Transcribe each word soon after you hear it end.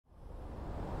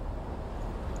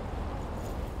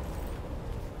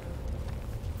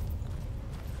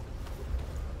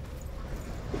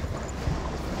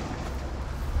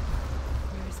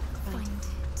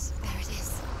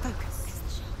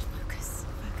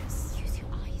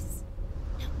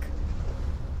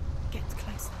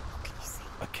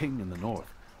king in the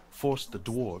north, forced the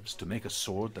dwarves to make a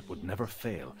sword that would never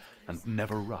fail and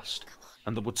never rust,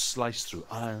 and that would slice through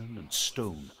iron and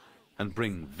stone and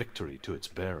bring victory to its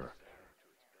bearer.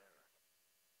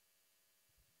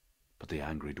 But the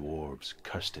angry dwarves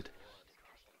cursed it.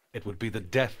 It would be the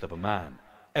death of a man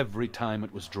every time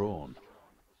it was drawn,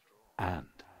 and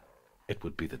it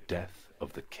would be the death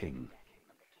of the king.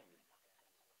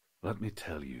 Let me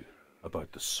tell you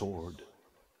about the sword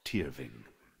Tyrving.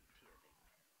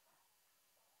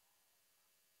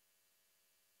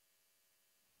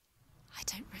 I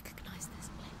don't recognize this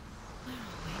place. Where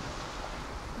are we?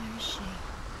 Where is she?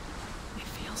 It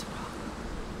feels wrong.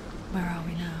 Where are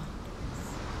we now?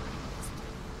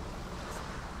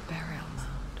 Burial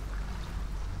mound.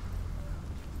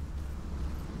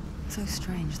 So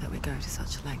strange that we go to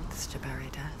such lengths to bury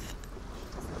death.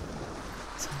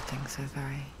 Something so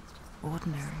very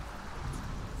ordinary,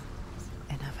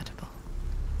 inevitable.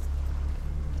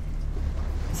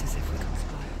 It's as if we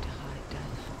conspire to hide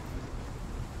death,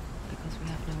 because we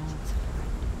have no answer for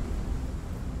it.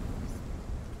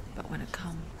 But when it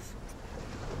comes,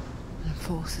 and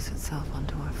forces itself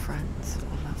onto our friends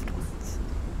or loved ones,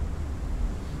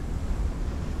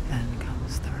 then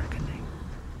comes the reckoning.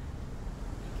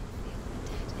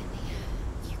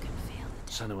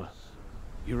 Senua,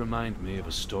 you remind me of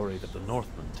a story that the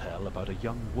Northmen tell about a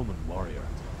young woman warrior.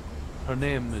 Her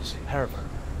name is Herver,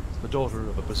 the daughter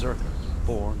of a berserker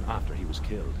born after he was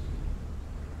killed.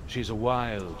 She's a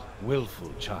wild,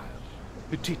 willful child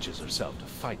who teaches herself to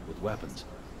fight with weapons.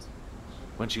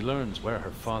 When she learns where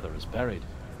her father is buried,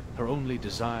 her only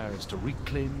desire is to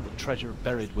reclaim the treasure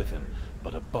buried with him,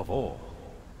 but above all,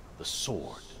 the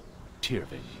sword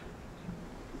Tyrving.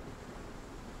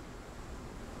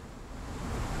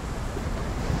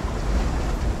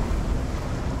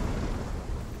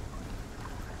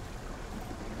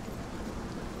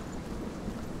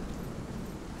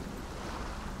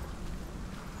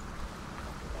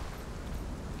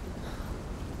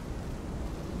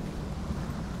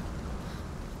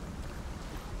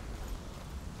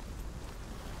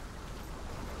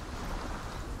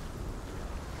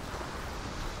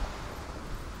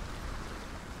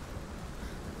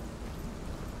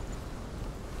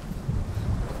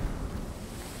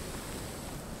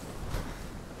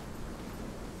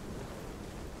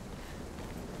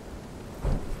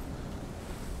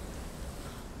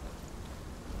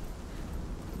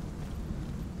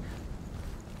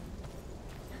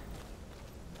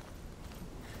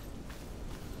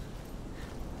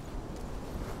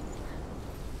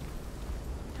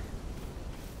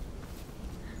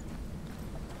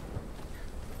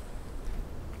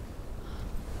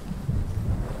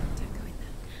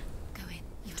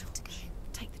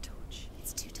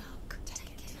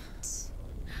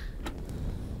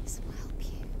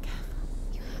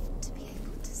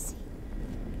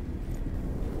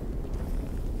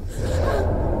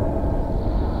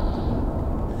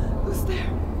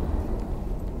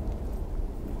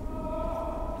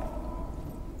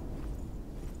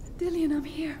 Dillion, I'm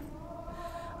here.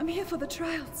 I'm here for the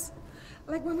trials.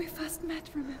 Like when we first met,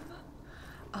 remember?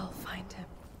 I'll find him.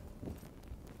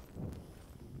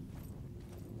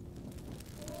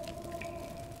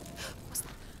 What's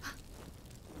that?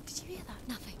 Did you hear that?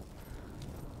 Nothing.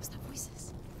 Was that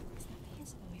voices? Is that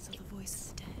his voice or the voice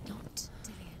of the dead? Not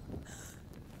Dillion.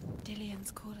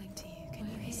 Dillion's calling to you. Can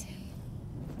you hear him?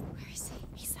 Where is he?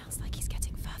 He sounds like he's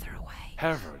getting further away.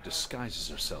 Herver disguises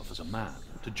herself as a man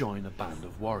to join a band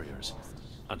of warriors,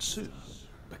 and soon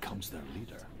becomes their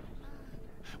leader.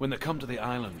 When they come to the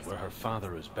island where her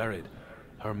father is buried,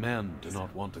 her men do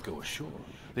not want to go ashore.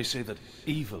 They say that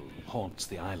evil haunts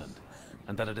the island,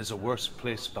 and that it is a worse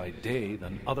place by day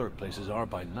than other places are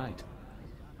by night.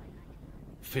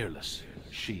 Fearless,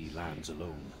 she lands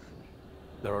alone.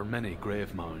 There are many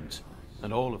grave mounds,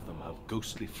 and all of them have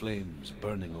ghostly flames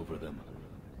burning over them.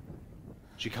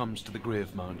 She comes to the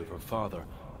grave mound of her father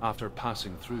after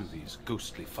passing through these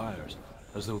ghostly fires,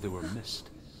 as though they were mist.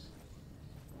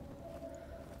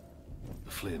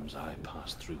 The flames I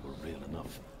passed through were real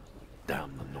enough.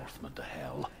 Damn the Northmen to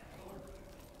hell.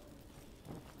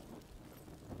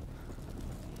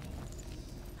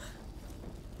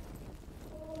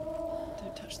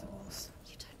 Don't touch the walls.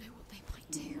 You don't know what they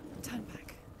might do. Turn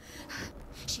back.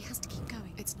 She has to keep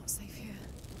going. It's not safe here.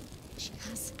 She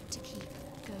has to keep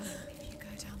going. If you go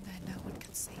down there, no one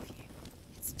can save you.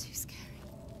 It's too scary.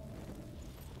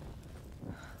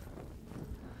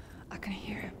 I can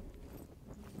hear him.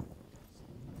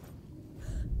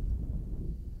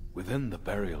 Within the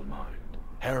burial mound,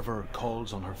 Herver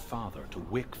calls on her father to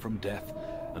wake from death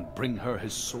and bring her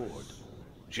his sword.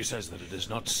 She says that it is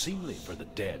not seemly for the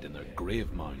dead in their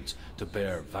grave mounds to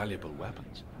bear valuable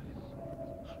weapons.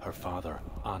 Her father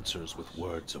answers with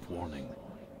words of warning.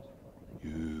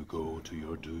 You go to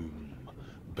your doom.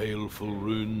 Baleful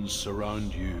runes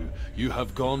surround you. You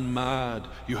have gone mad.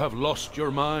 You have lost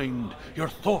your mind. Your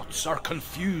thoughts are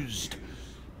confused.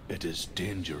 It is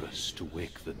dangerous to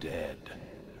wake the dead.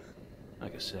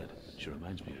 Like I said, she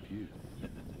reminds me of you.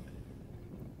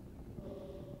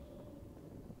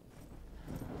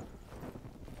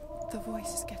 The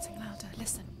voice is getting louder.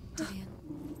 Listen. Dillion.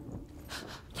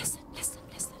 Listen, listen,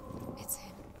 listen. It's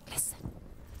him. Listen.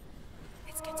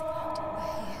 It's getting louder.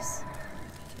 There he is.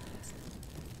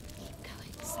 Keep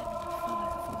going. Senua, follow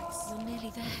the voice. You're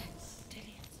nearly there.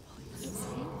 Dillion's voice. It's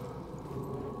him.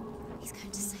 He's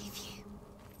going to save you.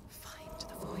 Find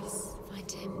the voice.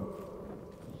 Find him.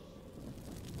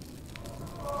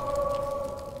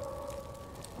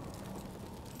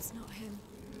 It's not him.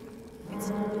 It's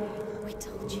not him. We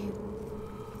told you.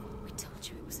 We told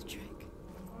you it was a trick.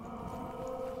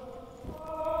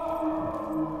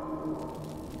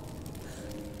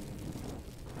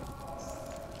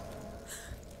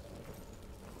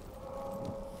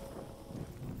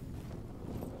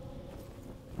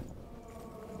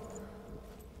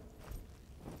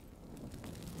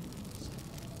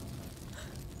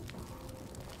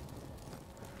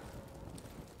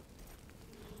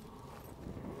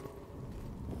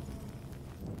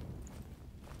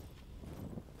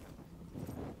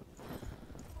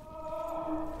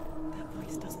 That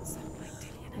voice doesn't sound like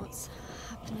Dillion. What's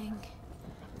happening?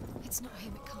 It's not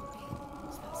him, it can't be.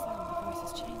 What's that sound? The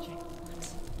voice is changing.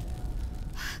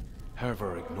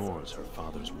 Herver ignores her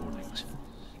father's warnings.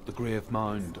 The grave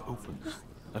mound opens,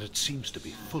 and it seems to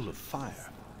be full of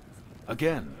fire.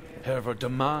 Again, Herver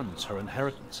demands her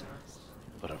inheritance,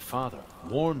 but her father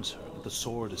warns her that the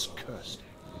sword is cursed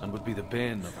and would be the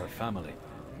bane of her family.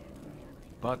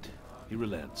 But he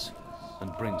relents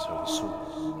and brings her the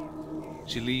sword.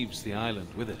 She leaves the island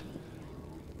with it,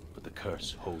 but the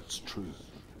curse holds true,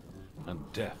 and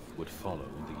death would follow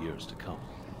in the years to come.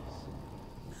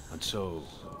 And so,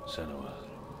 Senua,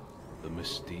 the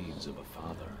misdeeds of a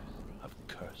father have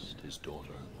cursed his daughter.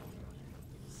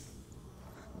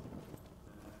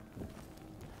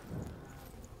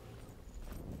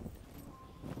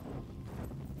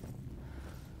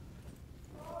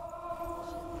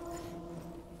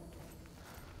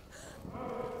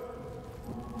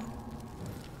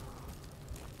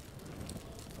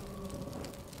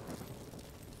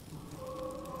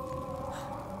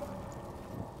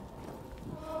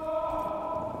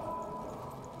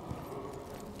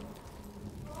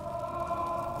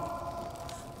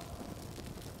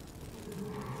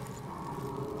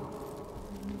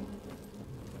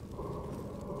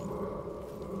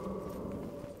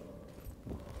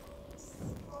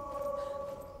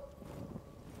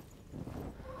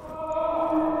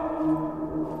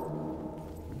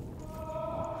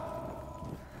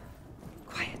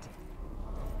 Quiet.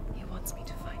 He wants me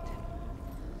to find him.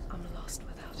 I'm lost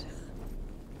without him.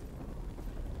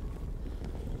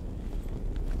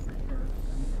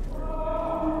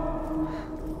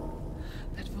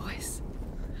 That voice.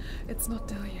 It's not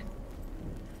Dillion.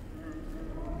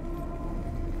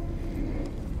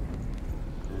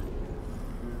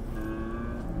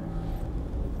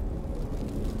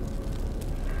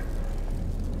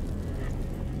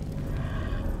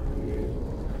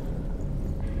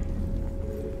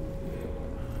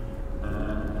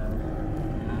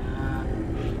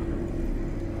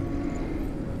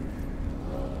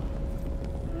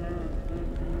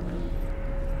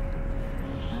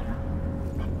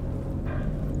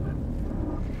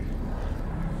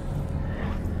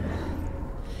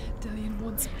 Dillion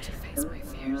wants me to face my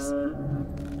fears.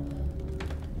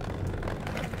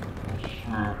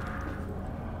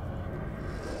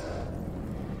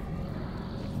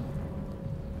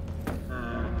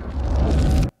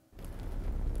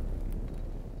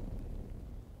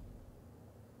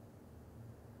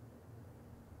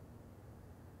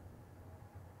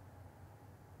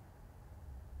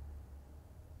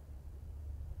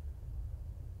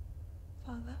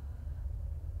 Father?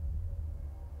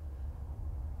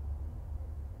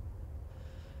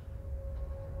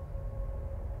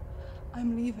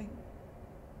 I'm leaving.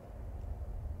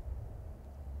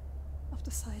 I've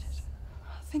decided.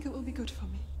 I think it will be good for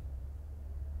me.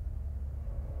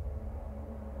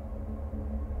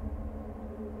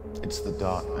 It's the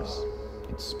darkness.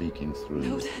 It's speaking through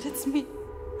No, you. Dad, it's me.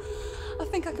 I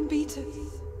think I can beat it.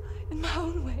 In my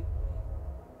own way.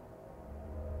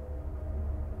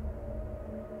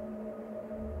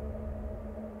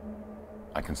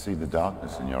 I can see the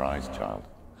darkness in your eyes, child.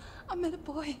 I met a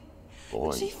boy.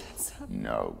 Boy, The chief said so.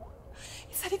 no.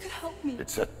 He said he could help me.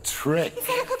 It's a trick. He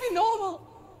said I could be normal.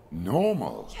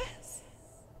 Normal? Yes.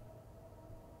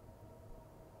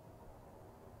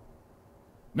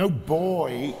 No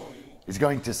boy is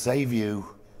going to save you.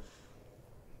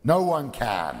 No one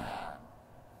can.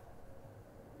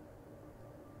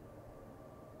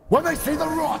 When they see the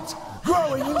rot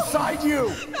growing inside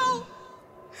you, No.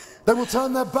 they will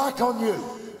turn their back on you.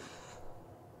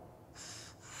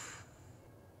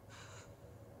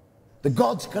 The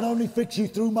gods can only fix you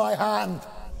through my hand.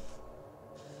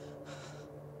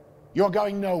 You're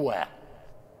going nowhere.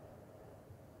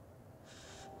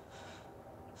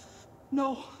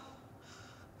 No.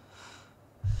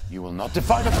 You will not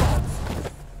defy the gods.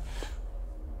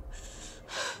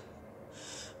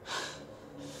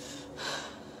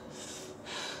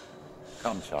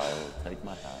 Come, child, take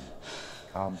my hand.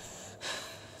 Come.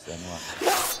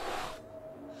 Senua.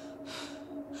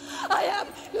 I am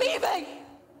leaving.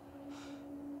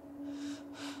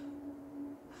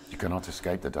 You cannot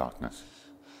escape the darkness.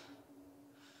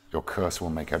 Your curse will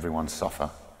make everyone suffer.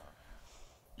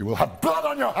 You will have blood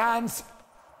on your hands!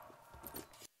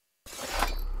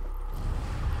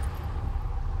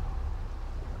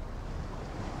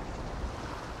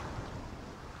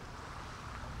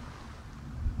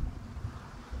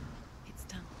 It's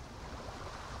done.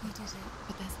 We did it,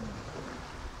 but there's more.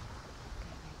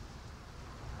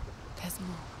 There's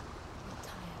more. You're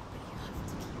tired, but you have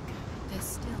to keep going. There's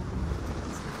still more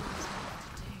things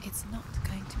left to do. It's not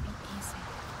going to be easy.